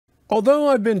Although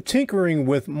I've been tinkering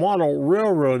with model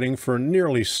railroading for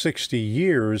nearly 60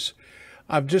 years,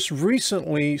 I've just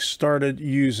recently started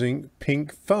using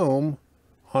pink foam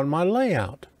on my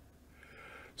layout.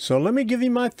 So let me give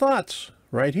you my thoughts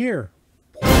right here.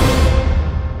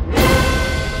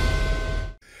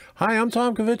 Hi, I'm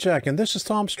Tom Kovichak, and this is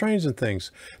TOMSTRAINS and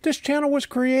Things. This channel was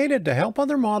created to help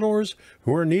other modelers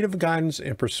who are in need of guidance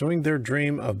in pursuing their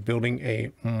dream of building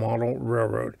a model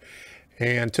railroad.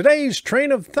 And today's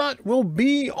train of thought will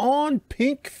be on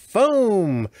pink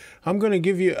foam. I'm going to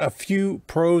give you a few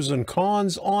pros and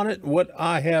cons on it, what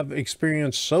I have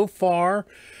experienced so far.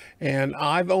 And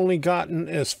I've only gotten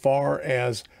as far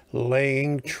as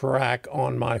laying track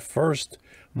on my first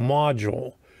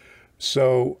module.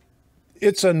 So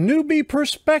it's a newbie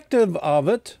perspective of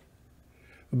it,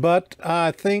 but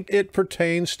I think it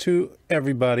pertains to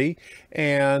everybody,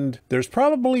 and there's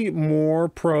probably more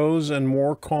pros and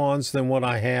more cons than what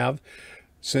I have.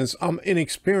 Since I'm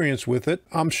inexperienced with it,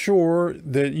 I'm sure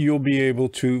that you'll be able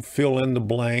to fill in the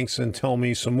blanks and tell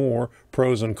me some more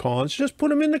pros and cons. Just put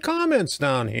them in the comments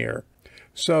down here.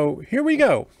 So here we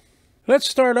go. Let's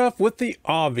start off with the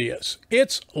obvious.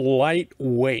 It's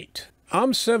lightweight.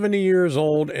 I'm 70 years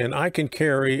old and I can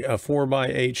carry a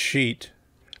 4x8 sheet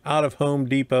out of Home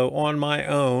Depot on my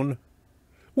own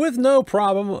with no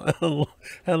problem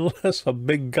unless a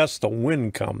big gust of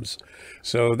wind comes.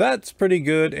 So that's pretty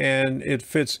good, and it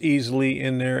fits easily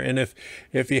in there. And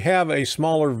if you have a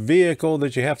smaller vehicle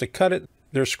that you have to cut it,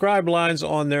 there's scribe lines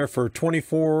on there for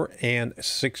 24 and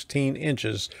 16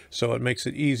 inches. So it makes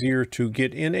it easier to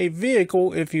get in a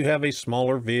vehicle if you have a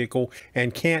smaller vehicle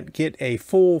and can't get a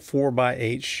full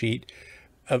 4x8 sheet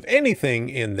of anything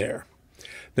in there.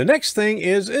 The next thing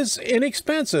is it's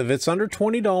inexpensive. It's under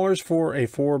 $20 for a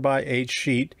 4x8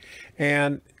 sheet.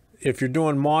 And if you're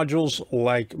doing modules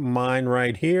like mine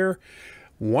right here,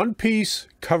 one piece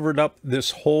covered up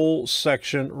this whole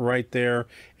section right there,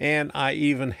 and I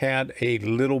even had a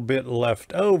little bit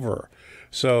left over.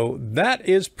 So that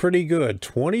is pretty good.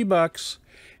 20 bucks.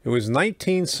 It was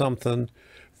 19 something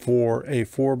for a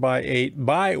 4x8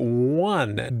 by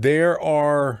 1. There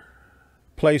are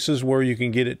places where you can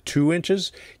get it 2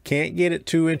 inches. Can't get it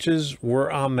 2 inches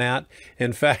where I'm at.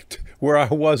 In fact, where I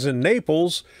was in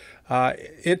Naples,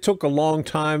 it took a long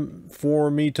time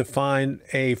for me to find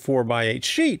a 4x8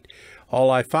 sheet. All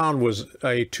I found was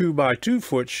a 2x2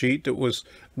 foot sheet that was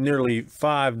nearly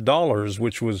 $5,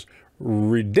 which was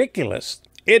ridiculous.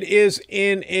 It is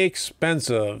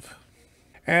inexpensive.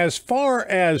 As far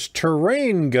as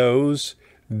terrain goes,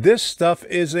 this stuff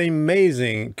is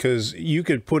amazing because you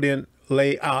could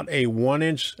lay out a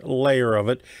 1-inch layer of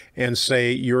it and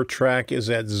say your track is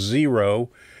at 0.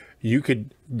 You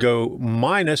could go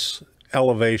minus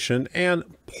elevation and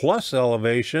plus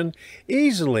elevation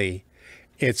easily.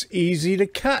 It's easy to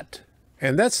cut.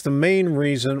 And that's the main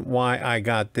reason why I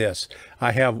got this.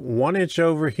 I have 1 inch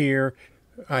over here.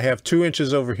 I have 2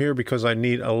 inches over here because I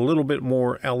need a little bit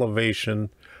more elevation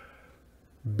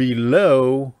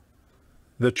below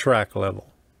the track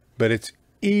level. But it's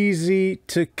easy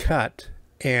to cut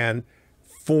and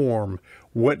form.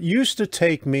 What used to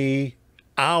take me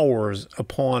hours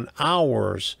upon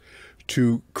hours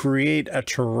to create a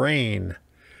terrain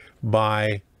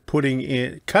by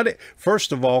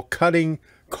first of all, cutting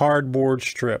cardboard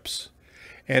strips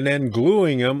and then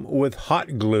gluing them with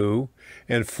hot glue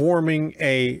and forming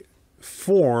a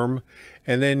form,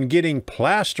 and then getting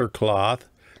plaster cloth,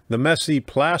 the messy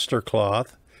plaster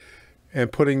cloth,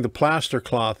 and putting the plaster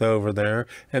cloth over there,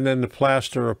 and then the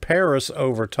plaster of Paris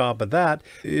over top of that.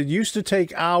 It used to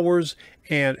take hours,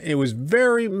 and it was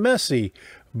very messy.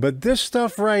 But this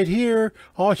stuff right here,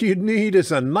 all you need is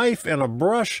a knife and a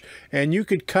brush, and you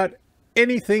could cut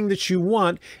anything that you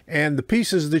want, and the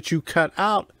pieces that you cut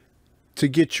out to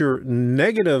get your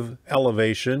negative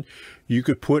elevation, you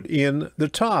could put in the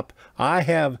top. I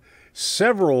have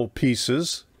several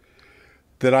pieces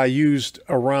that I used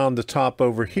around the top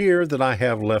over here that I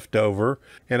have left over,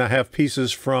 and I have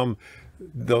pieces from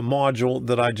the module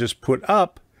that I just put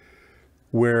up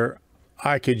where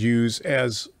I could use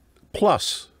as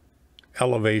plus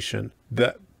elevation.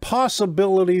 The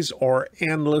possibilities are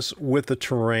endless with the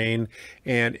terrain,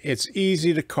 and it's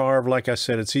easy to carve. Like I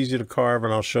said, it's easy to carve,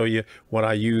 and I'll show you what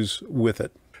I use with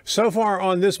it. So far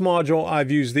on this module, I've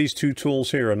used these two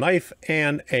tools here, a knife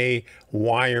and a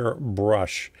wire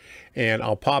brush. And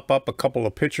I'll pop up a couple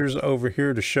of pictures over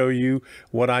here to show you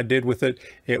what I did with it.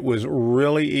 It was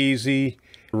really easy,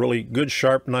 really good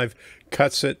sharp knife,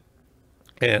 cuts it.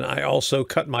 And I also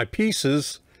cut my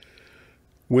pieces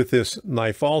with this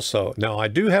knife also. Now I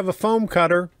do have a foam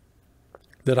cutter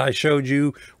that I showed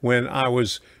you when I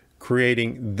was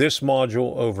creating this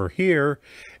module over here,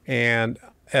 and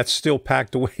that's still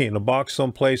packed away in a box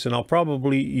someplace, and I'll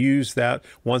probably use that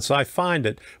once I find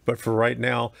it. But for right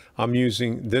now, I'm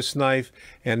using this knife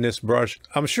and this brush.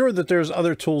 I'm sure that there's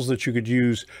other tools that you could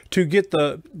use to get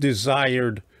the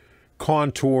desired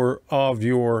contour of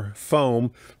your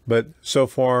foam, but so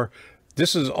far,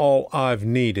 this is all I've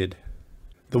needed.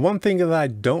 The one thing that I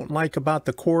don't like about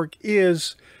the cork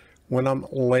is when I'm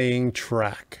laying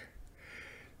track.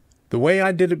 The way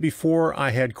I did it before,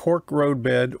 I had cork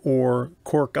roadbed or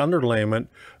cork underlayment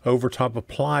over top of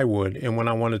plywood, and when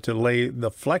I wanted to lay the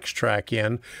flex track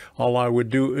in, all I would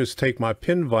do is take my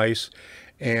pin vise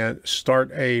and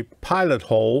start a pilot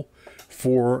hole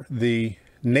for the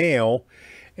nail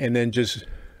and then just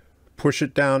push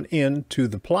it down into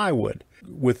the plywood.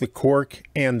 With the cork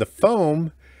and the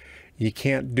foam, you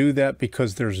can't do that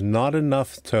because there's not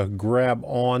enough to grab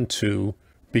onto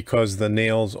because the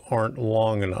nails aren't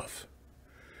long enough.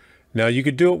 Now you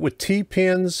could do it with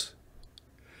T-pins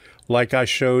like I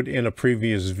showed in a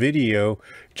previous video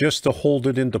just to hold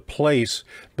it into place,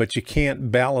 but you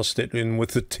can't ballast it in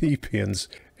with the T-pins.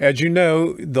 As you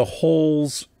know, the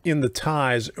holes in the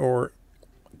ties are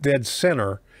dead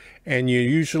center, and you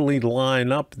usually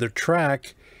line up the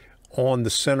track on the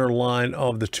center line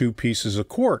of the two pieces of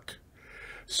cork.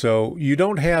 So you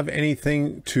don't have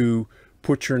anything to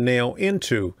put your nail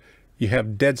into. You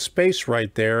have dead space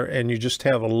right there, and you just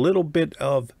have a little bit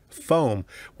of foam.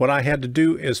 What I had to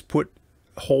do is put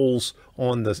holes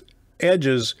on the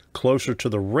edges closer to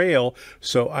the rail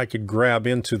so I could grab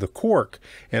into the cork,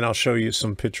 and I'll show you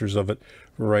some pictures of it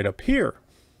right up here.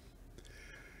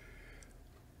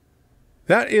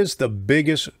 That is the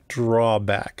biggest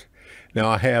drawback. Now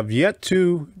I have yet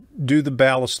to do the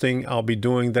ballasting. I'll be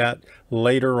doing that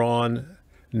later on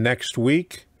next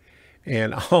week,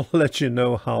 and I'll let you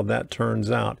know how that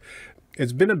turns out.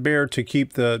 It's been a bear to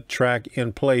keep the track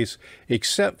in place,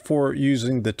 except for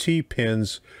using the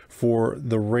T-pins for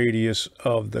the radius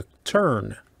of the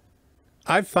turn.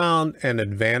 I've found an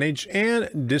advantage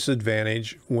and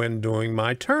disadvantage when doing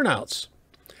my turnouts,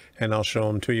 and I'll show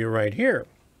them to you right here.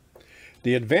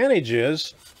 The advantage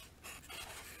is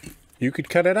you could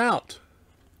cut it out.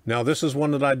 Now this is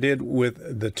one that I did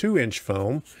with the 2-inch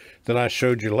foam that I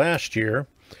showed you last year.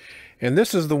 And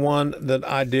this is the one that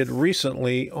I did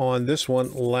recently on this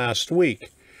one last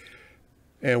week.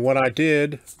 And what I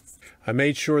did, I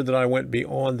made sure that I went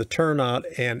beyond the turnout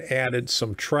and added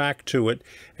some track to it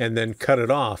and then cut it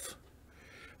off.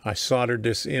 I soldered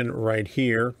this in right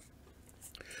here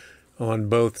on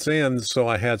both ends so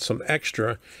I had some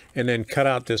extra, and then cut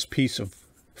out this piece of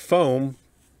foam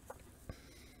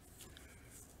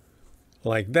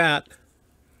like that.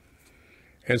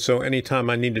 And so anytime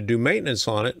I need to do maintenance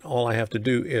on it, all I have to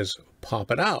do is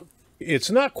pop it out. It's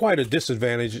not quite a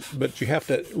disadvantage, but you have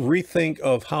to rethink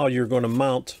of how you're going to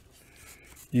mount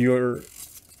your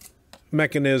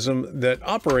mechanism that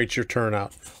operates your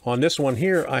turnout. On this one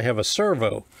here, I have a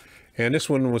servo, and this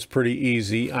one was pretty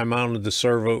easy. I mounted the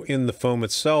servo in the foam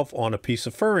itself on a piece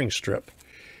of furring strip,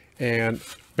 and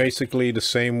basically the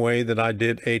same way that I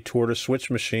did a tortoise switch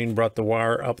machine, brought the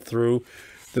wire up through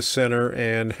the center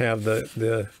and have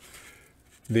the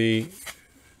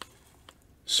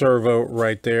servo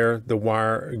right there. The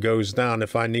wire goes down.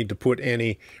 If I need to put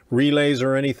any relays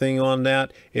or anything on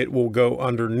that, it will go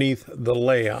underneath the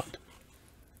layout.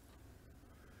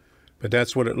 But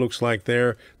that's what it looks like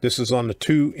there. This is on the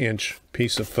 2-inch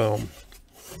piece of foam,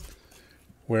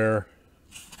 where,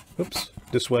 oops,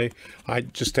 this way, I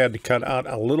just had to cut out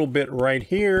a little bit right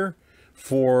here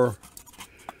for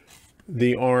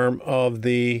the arm of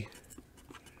the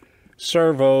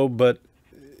servo, but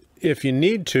if you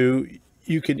need to,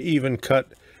 you can even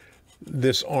cut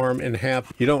this arm in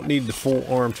half. You don't need the full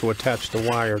arm to attach the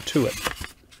wire to it.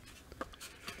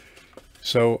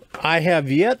 So I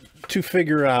have yet to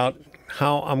figure out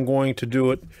how I'm going to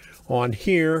do it on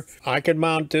here. I could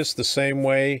mount this the same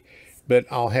way, but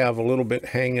I'll have a little bit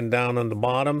hanging down on the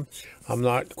bottom. I'm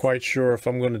not quite sure if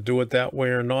I'm going to do it that way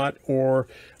or not, or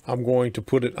I'm going to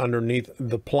put it underneath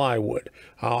the plywood.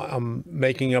 I'm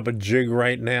making up a jig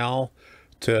right now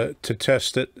to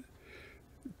test it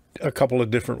a couple of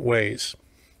different ways.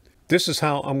 This is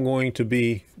how I'm going to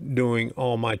be doing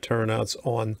all my turnouts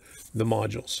on the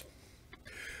modules.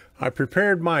 I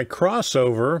prepared my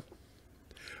crossover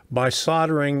by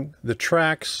soldering the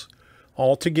tracks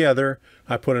all together.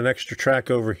 I put an extra track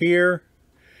over here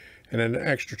and an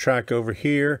extra track over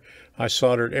here. I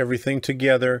soldered everything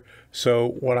together, so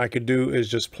what I could do is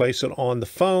just place it on the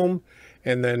foam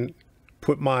and then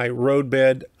put my road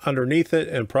bed underneath it,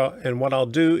 and what I'll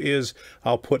do is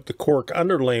I'll put the cork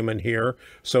underlayment here,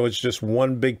 so it's just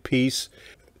one big piece.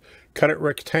 Cut it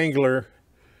rectangular,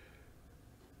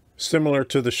 similar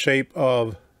to the shape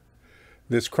of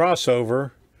this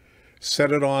crossover.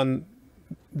 Set it on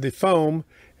the foam,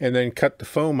 and then cut the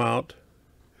foam out,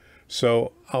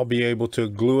 so I'll be able to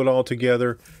glue it all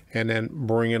together and then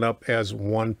bring it up as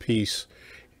one piece.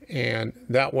 And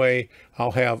that way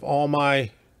I'll have all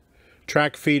my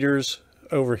track feeders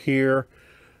over here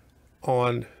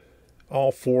on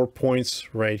all 4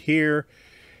 points right here,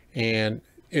 and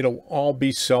it'll all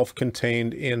be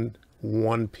self-contained in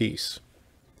one piece.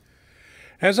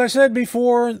 As I said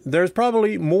before, there's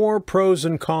probably more pros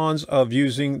and cons of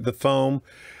using the foam,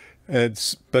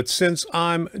 but since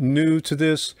I'm new to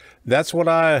this, that's what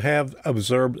I have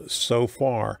observed so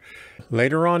far.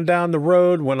 Later on down the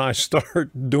road, when I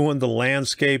start doing the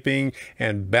landscaping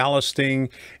and ballasting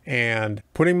and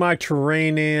putting my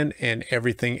terrain in and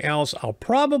everything else, I'll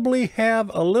probably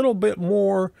have a little bit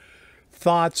more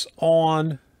thoughts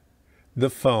on the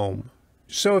foam.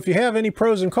 So if you have any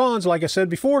pros and cons, like I said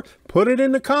before, put it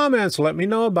in the comments. Let me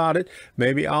know about it.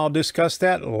 Maybe I'll discuss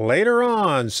that later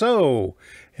on. So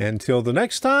until the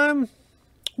next time,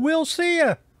 we'll see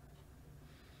ya.